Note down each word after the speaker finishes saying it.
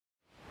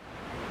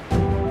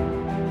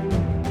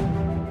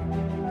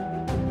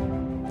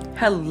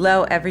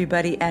Hello,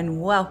 everybody,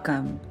 and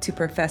welcome to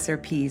Professor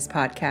P's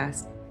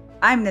podcast.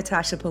 I'm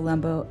Natasha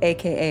Palumbo,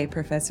 aka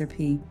Professor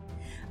P.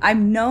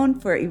 I'm known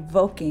for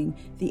evoking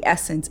the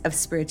essence of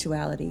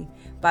spirituality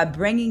by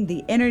bringing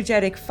the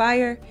energetic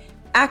fire,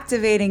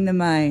 activating the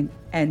mind,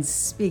 and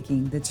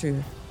speaking the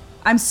truth.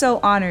 I'm so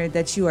honored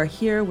that you are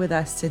here with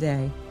us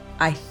today.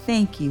 I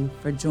thank you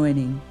for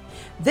joining.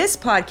 This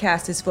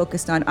podcast is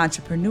focused on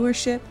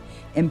entrepreneurship,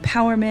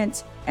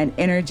 empowerment, and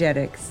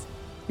energetics.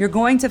 You're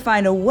going to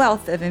find a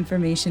wealth of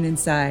information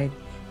inside,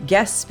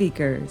 guest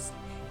speakers,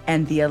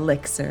 and the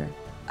elixir,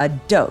 a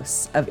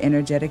dose of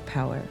energetic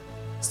power.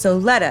 So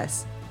let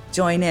us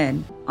join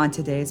in on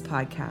today's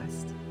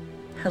podcast.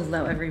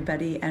 Hello,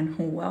 everybody, and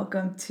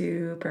welcome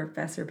to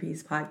Professor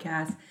P's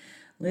podcast.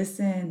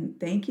 Listen,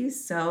 thank you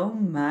so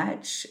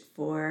much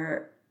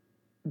for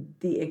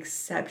the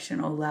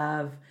exceptional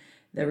love,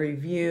 the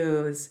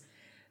reviews,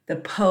 the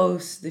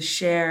posts, the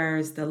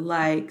shares, the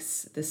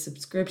likes, the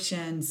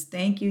subscriptions.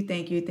 Thank you,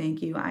 thank you,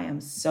 thank you. I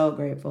am so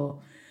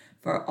grateful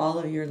for all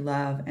of your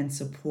love and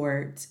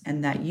support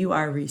and that you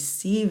are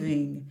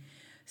receiving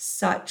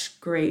such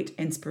great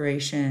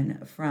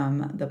inspiration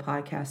from the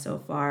podcast so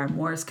far.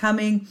 More is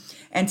coming.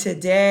 And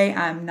today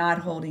I'm not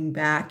holding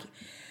back.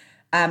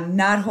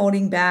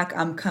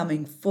 I'm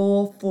coming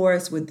full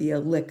force with the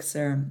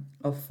elixir,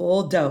 a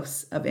full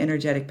dose of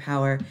energetic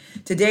power.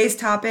 Today's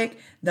topic,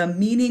 the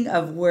meaning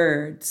of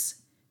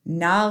words.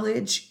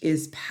 Knowledge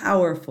is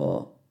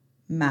powerful.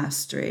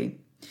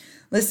 Mastery.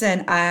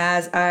 Listen,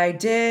 as I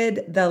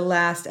did the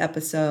last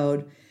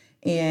episode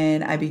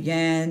and I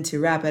began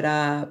to wrap it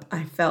up,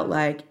 I felt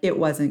like it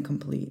wasn't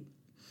complete,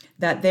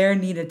 that there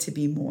needed to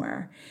be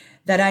more,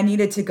 that I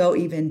needed to go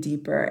even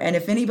deeper. And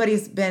if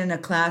anybody's been in a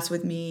class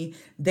with me,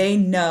 they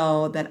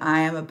know that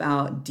I am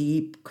about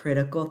deep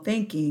critical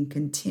thinking,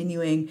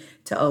 continuing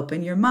to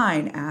open your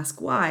mind. Ask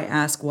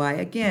why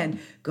again,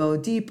 go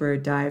deeper,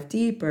 dive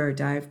deeper,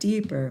 dive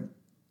deeper.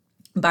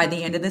 By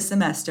the end of the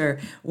semester,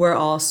 we're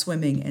all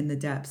swimming in the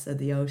depths of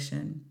the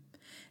ocean.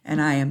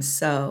 And I am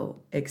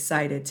so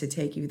excited to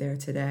take you there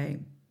today.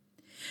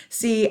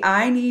 See,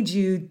 I need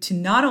you to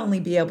not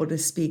only be able to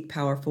speak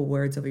powerful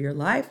words over your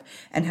life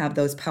and have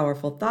those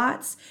powerful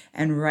thoughts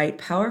and write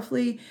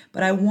powerfully,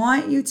 but I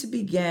want you to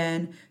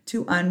begin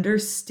to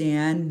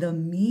understand the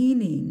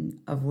meaning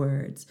of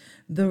words,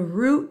 the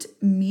root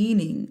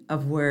meaning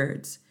of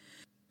words.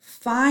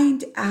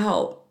 Find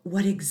out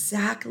what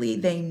exactly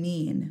they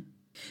mean.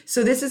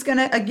 So this is going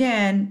to,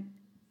 again,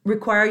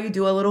 require you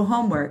do a little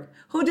homework.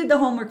 Who did the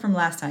homework from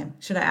last time?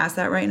 Should I ask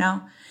that right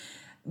now?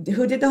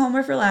 Who did the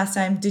homework for last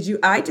time? Did you?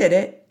 I did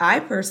it. I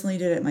personally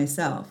did it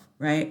myself,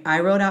 right? I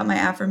wrote out my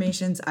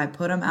affirmations. I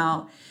put them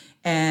out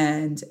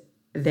and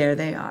there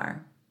they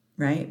are,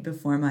 right?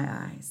 Before my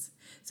eyes.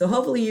 So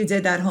hopefully you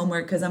did that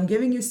homework because I'm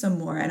giving you some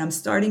more and I'm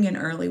starting in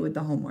early with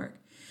the homework.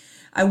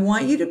 I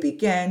want you to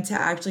begin to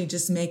actually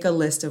just make a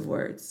list of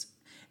words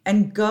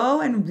and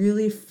go and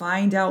really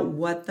find out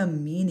what the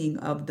meaning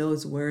of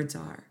those words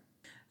are.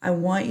 I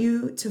want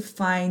you to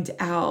find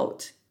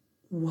out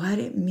what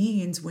it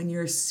means when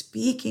you're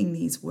speaking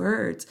these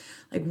words,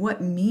 like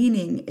what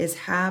meaning is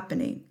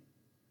happening.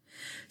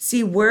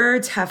 See,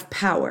 words have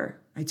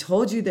power. I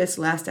told you this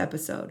last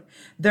episode.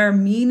 Their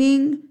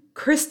meaning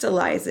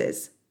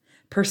crystallizes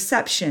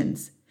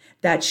perceptions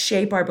that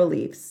shape our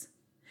beliefs,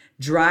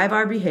 drive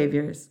our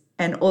behaviors,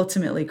 and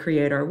ultimately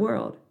create our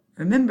world.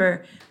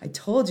 Remember, I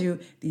told you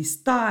these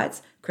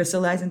thoughts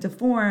crystallize into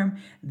form,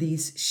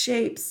 these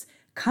shapes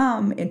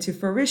come into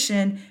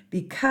fruition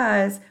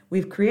because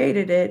we've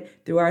created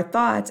it through our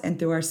thoughts and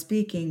through our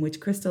speaking,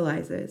 which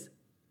crystallizes.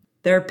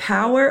 Their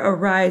power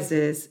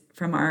arises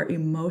from our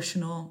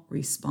emotional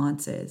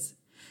responses.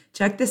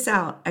 Check this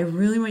out. I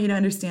really want you to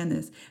understand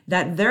this,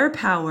 that their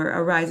power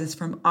arises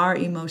from our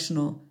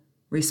emotional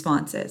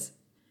responses.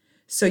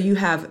 So you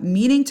have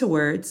meaning to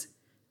words,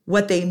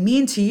 what they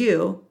mean to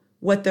you,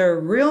 what their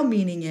real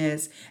meaning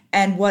is,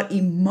 and what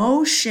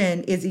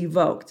emotion is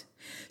evoked.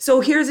 So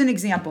here's an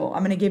example.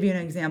 I'm going to give you an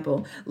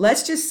example.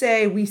 Let's just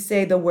say we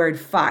say the word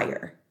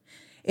fire.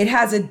 It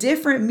has a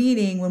different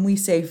meaning when we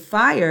say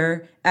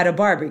fire at a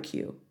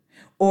barbecue,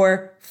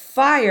 or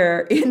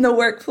fire in the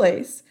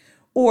workplace,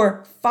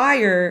 or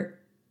fire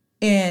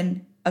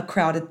in a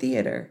crowded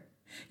theater.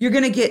 You're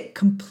going to get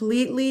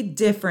completely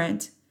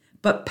different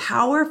but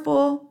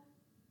powerful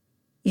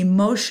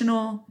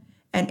emotional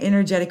and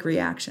energetic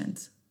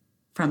reactions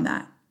from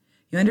that.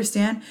 You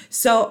understand?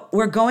 So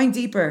we're going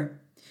deeper.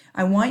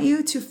 I want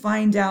you to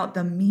find out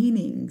the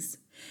meanings.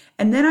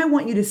 And then I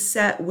want you to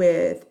set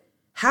with,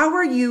 how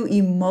are you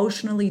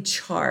emotionally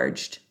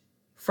charged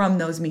from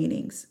those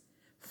meanings,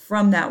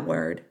 from that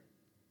word?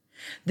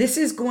 This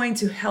is going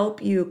to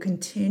help you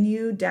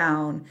continue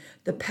down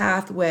the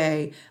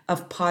pathway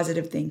of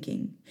positive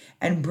thinking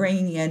and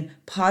bringing in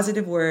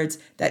positive words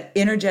that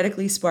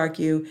energetically spark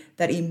you,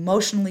 that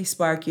emotionally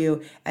spark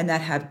you, and that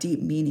have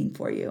deep meaning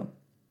for you.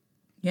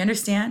 You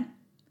understand?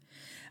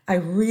 I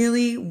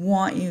really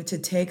want you to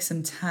take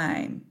some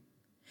time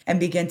and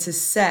begin to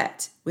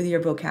set with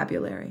your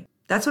vocabulary.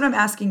 That's what I'm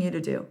asking you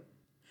to do.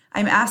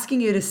 I'm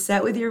asking you to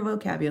set with your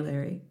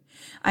vocabulary.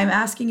 I'm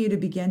asking you to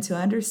begin to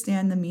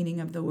understand the meaning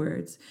of the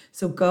words.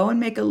 So go and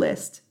make a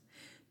list.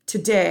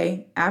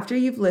 Today, after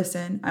you've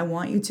listened, I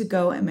want you to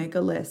go and make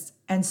a list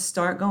and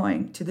start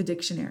going to the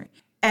dictionary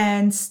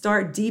and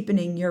start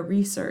deepening your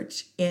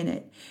research in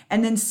it.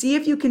 And then see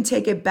if you can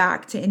take it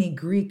back to any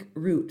Greek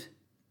root,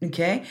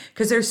 okay?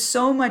 Because there's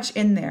so much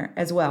in there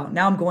as well.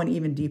 Now I'm going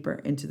even deeper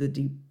into the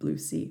deep blue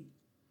sea.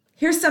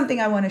 Here's something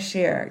I want to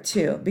share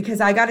too,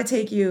 because I got to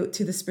take you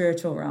to the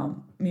spiritual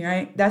realm,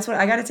 right? That's what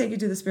I got to take you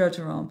to the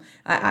spiritual realm.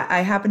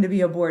 I happen to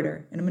be a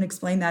boarder, and I'm going to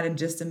explain that in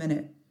just a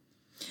minute.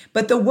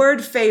 But the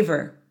word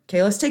favor,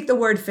 okay, let's take the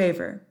word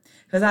favor,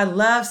 because I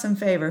love some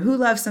favor. Who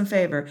loves some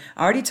favor?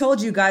 I already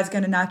told you God's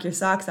going to knock your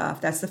socks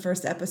off. That's the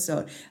first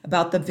episode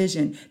about the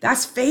vision.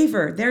 That's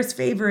favor. There's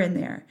favor in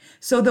there.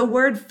 So the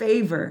word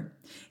favor,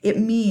 it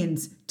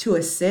means to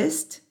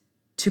assist,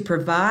 to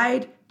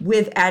provide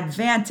with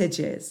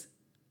advantages.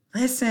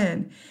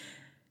 Listen,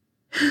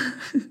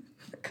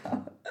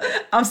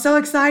 I'm so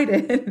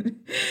excited.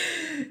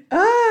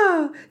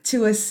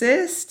 To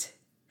assist,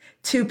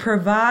 to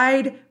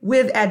provide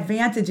with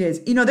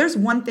advantages. You know, there's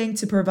one thing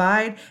to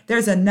provide,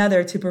 there's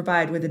another to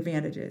provide with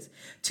advantages.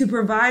 To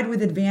provide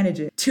with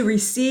advantages, to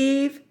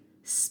receive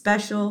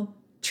special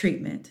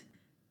treatment,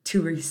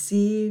 to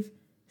receive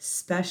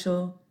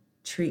special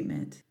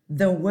treatment.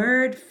 The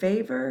word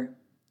favor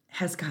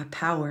has got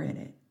power in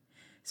it.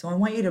 So I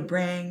want you to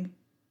bring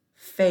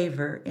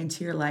favor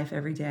into your life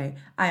every day.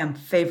 I am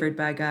favored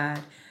by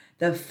God.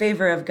 The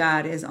favor of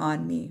God is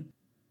on me.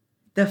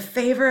 The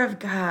favor of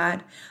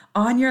God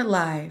on your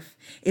life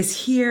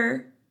is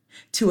here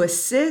to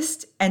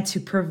assist and to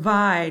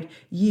provide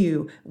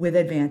you with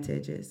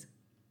advantages,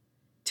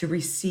 to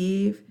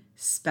receive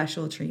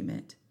special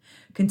treatment.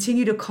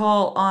 Continue to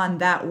call on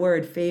that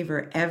word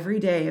favor every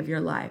day of your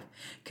life.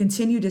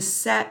 Continue to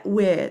set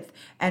with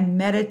and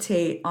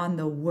meditate on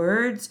the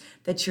words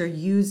that you're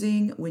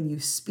using when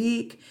you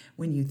speak,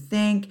 when you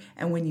think,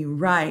 and when you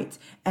write.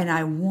 And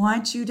I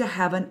want you to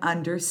have an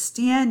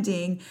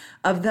understanding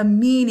of the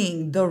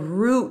meaning, the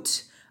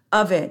root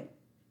of it.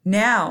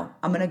 Now,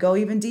 I'm going to go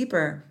even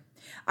deeper.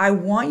 I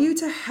want you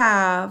to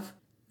have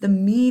the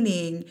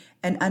meaning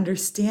and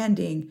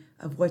understanding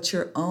of what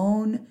your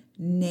own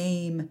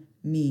name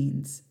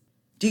means.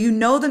 Do you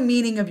know the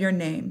meaning of your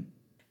name?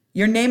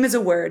 Your name is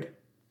a word.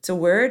 It's a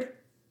word,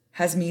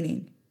 has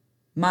meaning.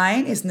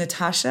 Mine is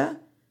Natasha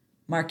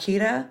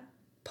Marquita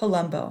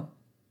Palumbo.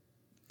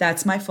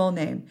 That's my full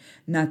name,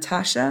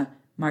 Natasha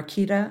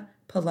Marquita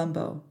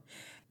Palumbo.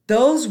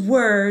 Those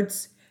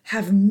words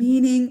have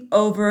meaning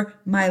over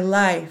my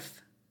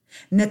life.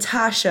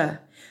 Natasha,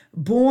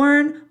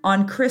 born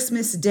on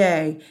Christmas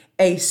Day,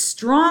 a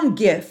strong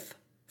gift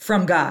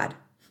from God.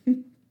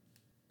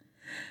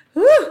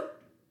 Woo!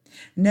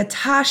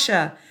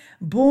 Natasha,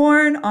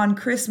 born on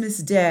Christmas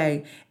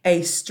Day,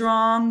 a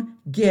strong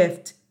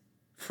gift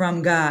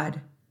from God.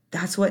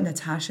 That's what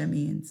Natasha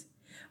means.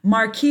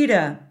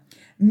 Marquita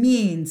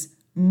means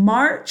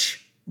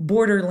march,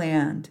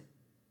 borderland.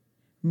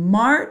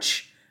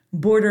 March,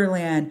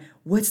 borderland.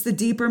 What's the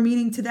deeper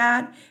meaning to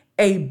that?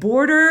 A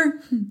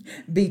border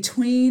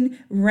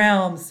between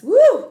realms.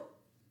 Woo!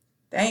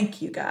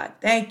 Thank you, God.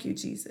 Thank you,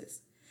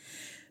 Jesus.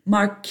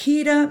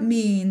 Marquita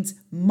means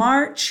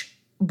march,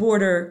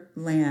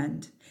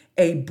 borderland,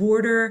 a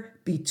border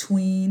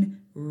between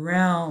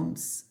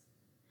realms.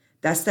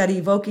 That's that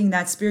evoking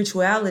that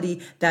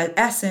spirituality, that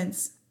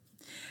essence.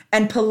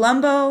 And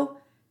Palumbo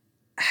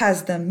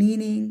has the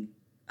meaning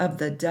of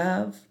the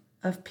dove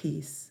of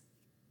peace.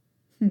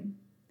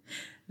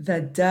 The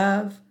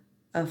dove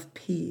of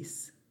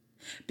peace.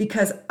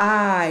 Because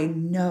I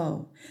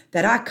know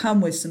that I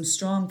come with some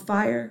strong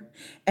fire,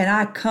 and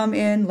I come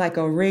in like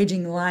a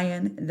raging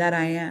lion that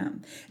I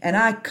am. And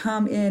I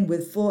come in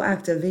with full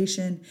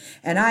activation,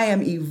 and I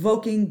am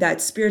evoking that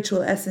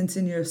spiritual essence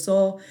in your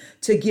soul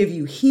to give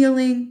you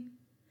healing,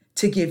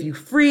 to give you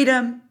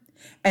freedom,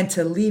 and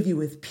to leave you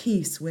with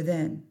peace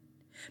within.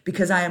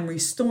 Because I am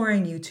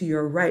restoring you to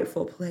your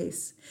rightful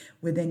place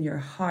within your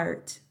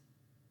heart.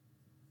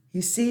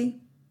 You see?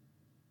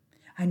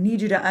 I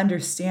need you to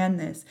understand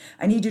this.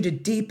 I need you to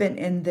deepen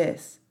in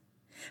this,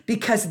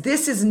 because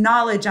this is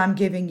knowledge I'm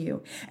giving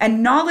you,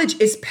 and knowledge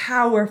is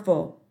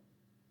powerful.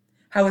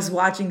 I was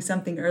watching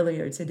something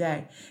earlier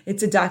today.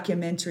 It's a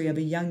documentary of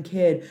a young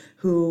kid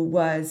who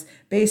was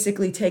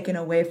basically taken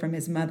away from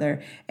his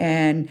mother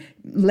and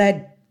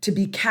led to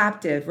be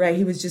captive, right?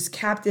 He was just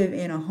captive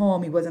in a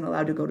home. He wasn't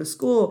allowed to go to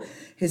school.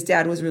 His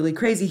dad was really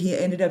crazy. He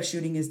ended up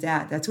shooting his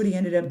dad. That's what he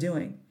ended up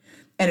doing.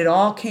 And it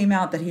all came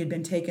out that he had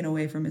been taken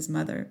away from his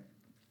mother.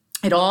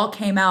 It all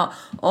came out.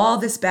 All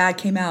this bad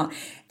came out.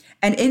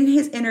 And in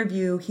his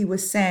interview, he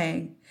was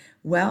saying,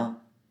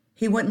 well,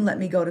 he wouldn't let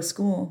me go to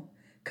school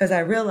because I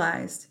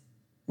realized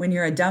when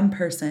you're a dumb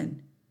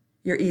person,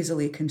 you're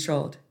easily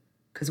controlled.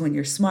 Because when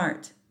you're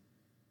smart,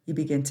 you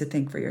begin to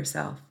think for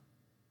yourself.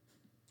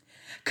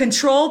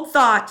 Controlled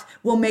thought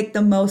will make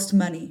the most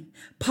money.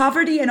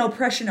 Poverty and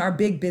oppression are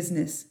big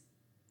business.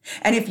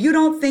 And if you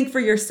don't think for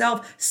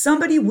yourself,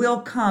 somebody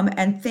will come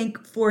and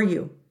think for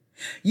you.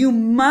 You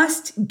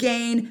must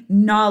gain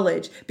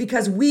knowledge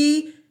because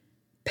we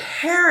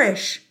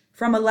perish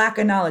from a lack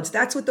of knowledge.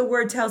 That's what the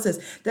word tells us,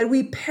 that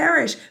we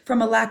perish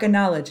from a lack of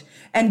knowledge.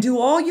 And do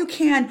all you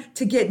can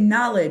to get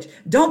knowledge.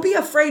 Don't be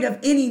afraid of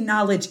any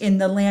knowledge in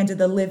the land of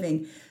the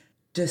living.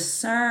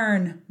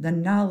 Discern the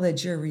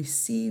knowledge you're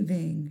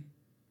receiving.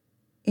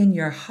 In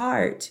your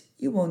heart,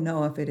 you will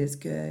know if it is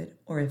good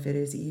or if it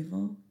is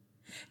evil.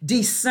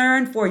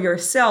 Discern for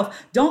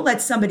yourself. Don't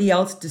let somebody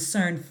else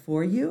discern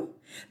for you.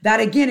 That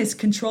again is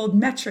controlled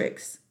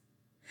metrics.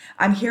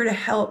 I'm here to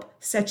help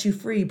set you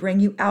free, bring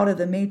you out of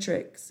the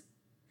matrix.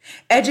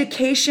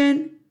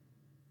 Education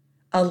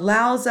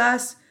allows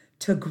us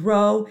to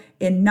grow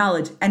in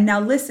knowledge. And now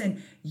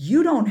listen,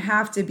 you don't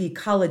have to be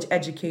college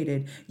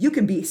educated. You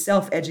can be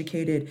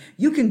self-educated.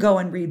 You can go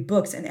and read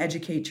books and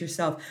educate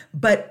yourself,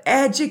 but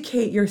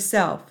educate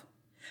yourself.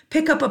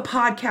 Pick up a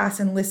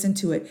podcast and listen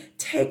to it.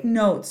 Take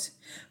notes.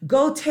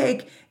 Go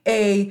take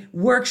a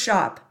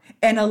workshop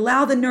and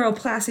allow the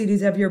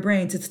neuroplasticities of your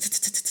brain to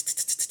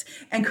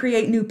and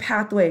create new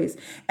pathways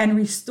and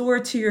restore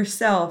to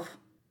yourself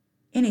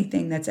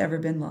anything that's ever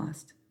been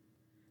lost.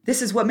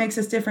 This is what makes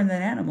us different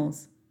than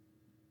animals.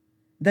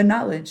 The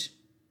knowledge.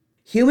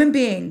 Human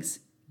beings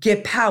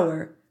get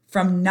power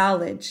from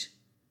knowledge.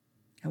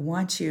 I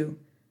want you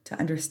to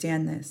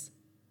understand this.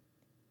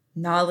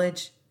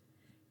 Knowledge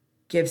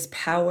gives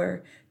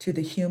power to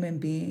the human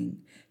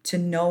being to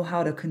know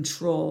how to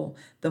control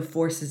the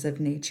forces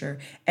of nature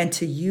and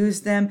to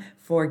use them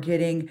for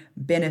getting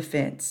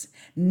benefits.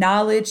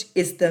 Knowledge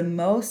is the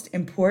most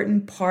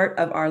important part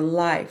of our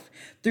life.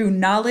 Through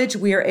knowledge,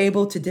 we are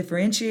able to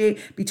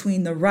differentiate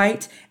between the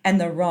right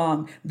and the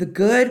wrong, the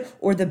good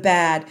or the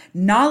bad.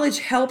 Knowledge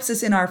helps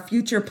us in our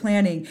future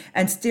planning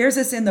and steers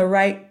us in the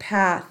right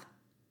path.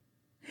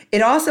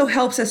 It also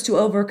helps us to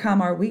overcome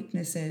our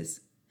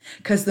weaknesses,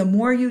 because the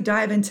more you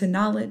dive into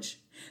knowledge,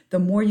 the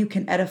more you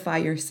can edify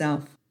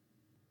yourself.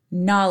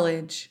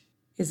 Knowledge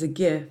is a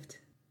gift.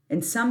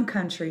 In some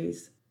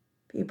countries,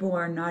 people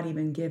are not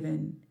even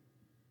given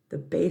the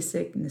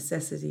basic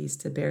necessities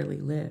to barely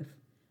live,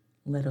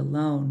 let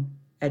alone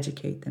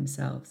educate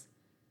themselves,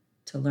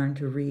 to learn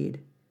to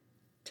read,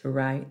 to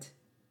write.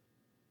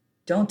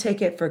 Don't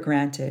take it for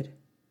granted.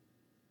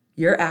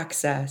 Your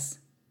access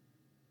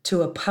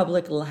to a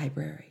public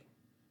library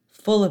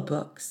full of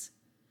books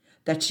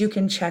that you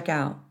can check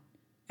out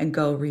and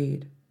go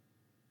read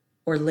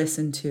or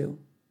listen to.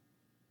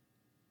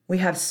 We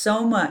have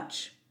so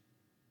much,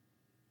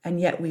 and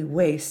yet we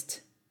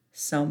waste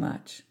so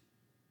much.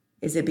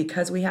 Is it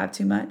because we have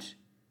too much?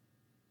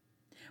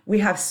 We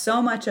have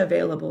so much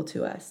available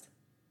to us.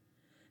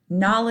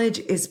 Knowledge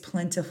is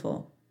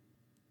plentiful,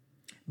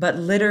 but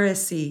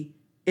literacy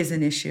is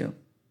an issue.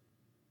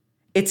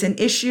 It's an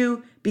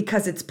issue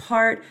because it's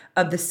part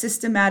of the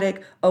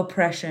systematic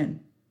oppression.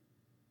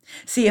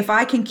 See, if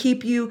I can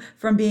keep you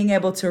from being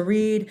able to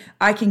read,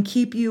 I can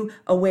keep you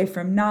away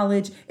from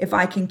knowledge. If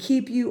I can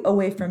keep you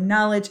away from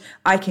knowledge,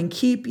 I can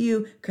keep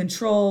you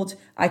controlled.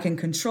 I can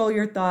control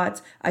your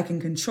thoughts. I can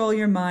control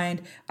your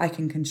mind. I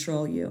can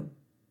control you.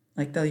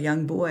 Like the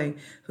young boy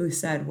who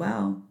said,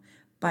 well,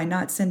 by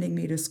not sending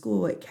me to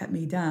school, it kept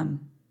me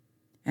dumb.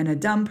 And a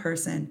dumb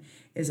person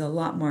is a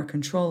lot more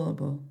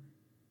controllable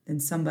than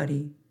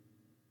somebody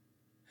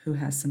who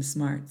has some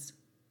smarts.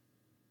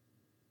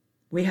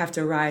 We have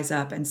to rise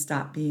up and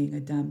stop being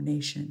a dumb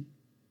nation,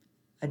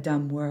 a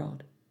dumb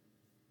world,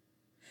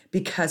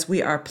 because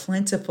we are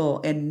plentiful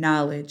in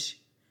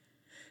knowledge.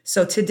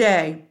 So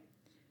today,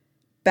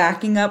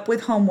 backing up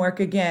with homework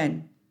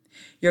again,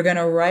 you're going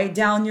to write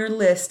down your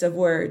list of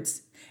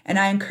words. And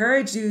I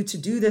encourage you to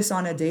do this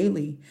on a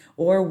daily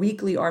or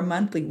weekly or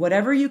monthly,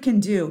 whatever you can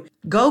do.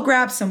 Go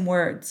grab some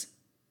words.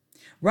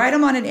 Write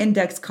them on an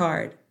index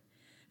card.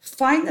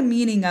 Find the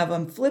meaning of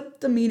them. Flip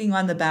the meaning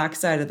on the back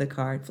side of the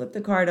card. Flip the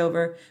card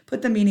over,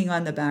 put the meaning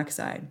on the back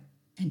side,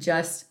 and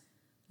just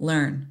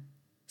learn.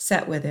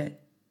 Set with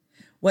it.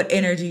 What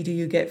energy do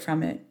you get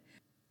from it?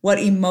 What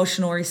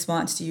emotional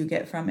response do you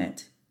get from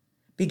it?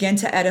 Begin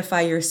to edify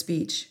your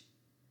speech.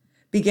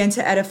 Begin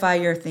to edify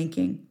your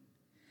thinking.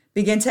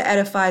 Begin to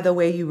edify the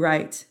way you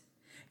write.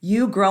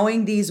 You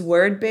growing these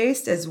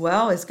word-based as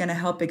well is going to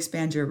help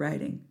expand your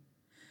writing.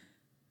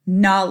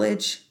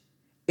 Knowledge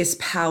is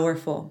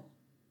powerful.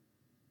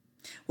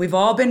 We've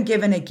all been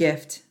given a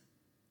gift,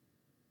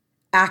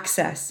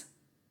 access.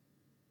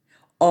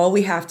 All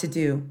we have to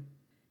do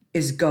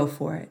is go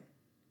for it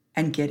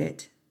and get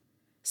it.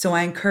 So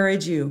I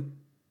encourage you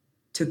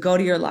to go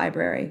to your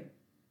library,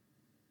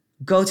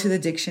 go to the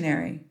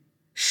dictionary,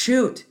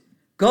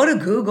 go to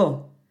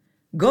Google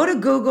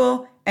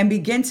and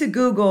begin to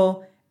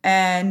Google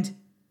and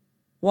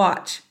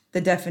watch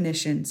the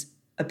definitions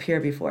appear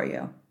before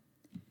you.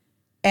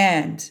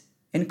 And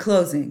in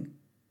closing,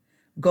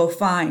 go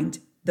find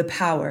the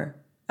power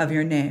of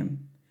your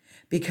name,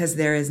 because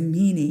there is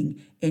meaning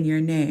in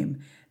your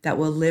name that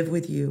will live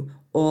with you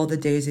all the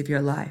days of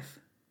your life.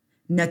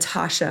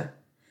 Natasha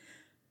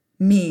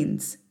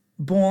means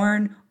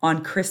born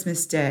on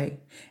Christmas Day,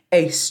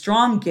 a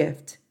strong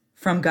gift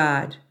from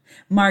God.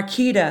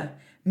 Marquita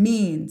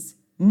means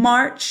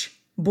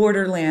march,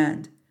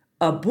 borderland,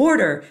 a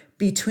border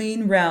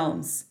between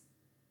realms.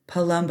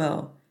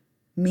 Palumbo,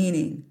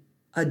 meaning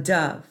a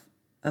dove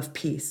of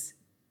peace.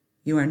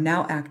 You are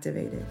now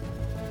activated.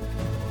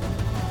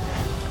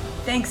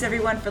 Thanks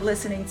everyone for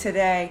listening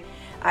today.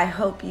 I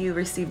hope you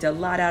received a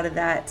lot out of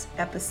that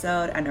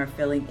episode and are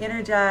feeling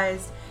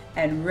energized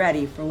and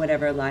ready for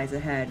whatever lies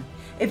ahead.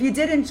 If you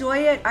did enjoy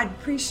it, I'd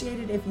appreciate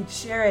it if you'd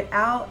share it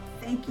out.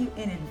 Thank you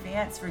in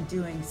advance for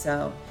doing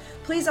so.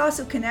 Please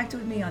also connect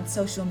with me on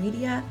social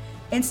media,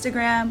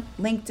 Instagram,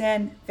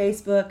 LinkedIn,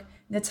 Facebook,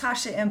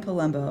 Natasha M.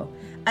 Palumbo.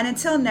 And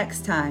until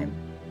next time,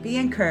 be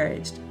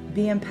encouraged,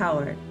 be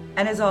empowered,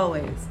 and as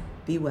always,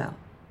 be well.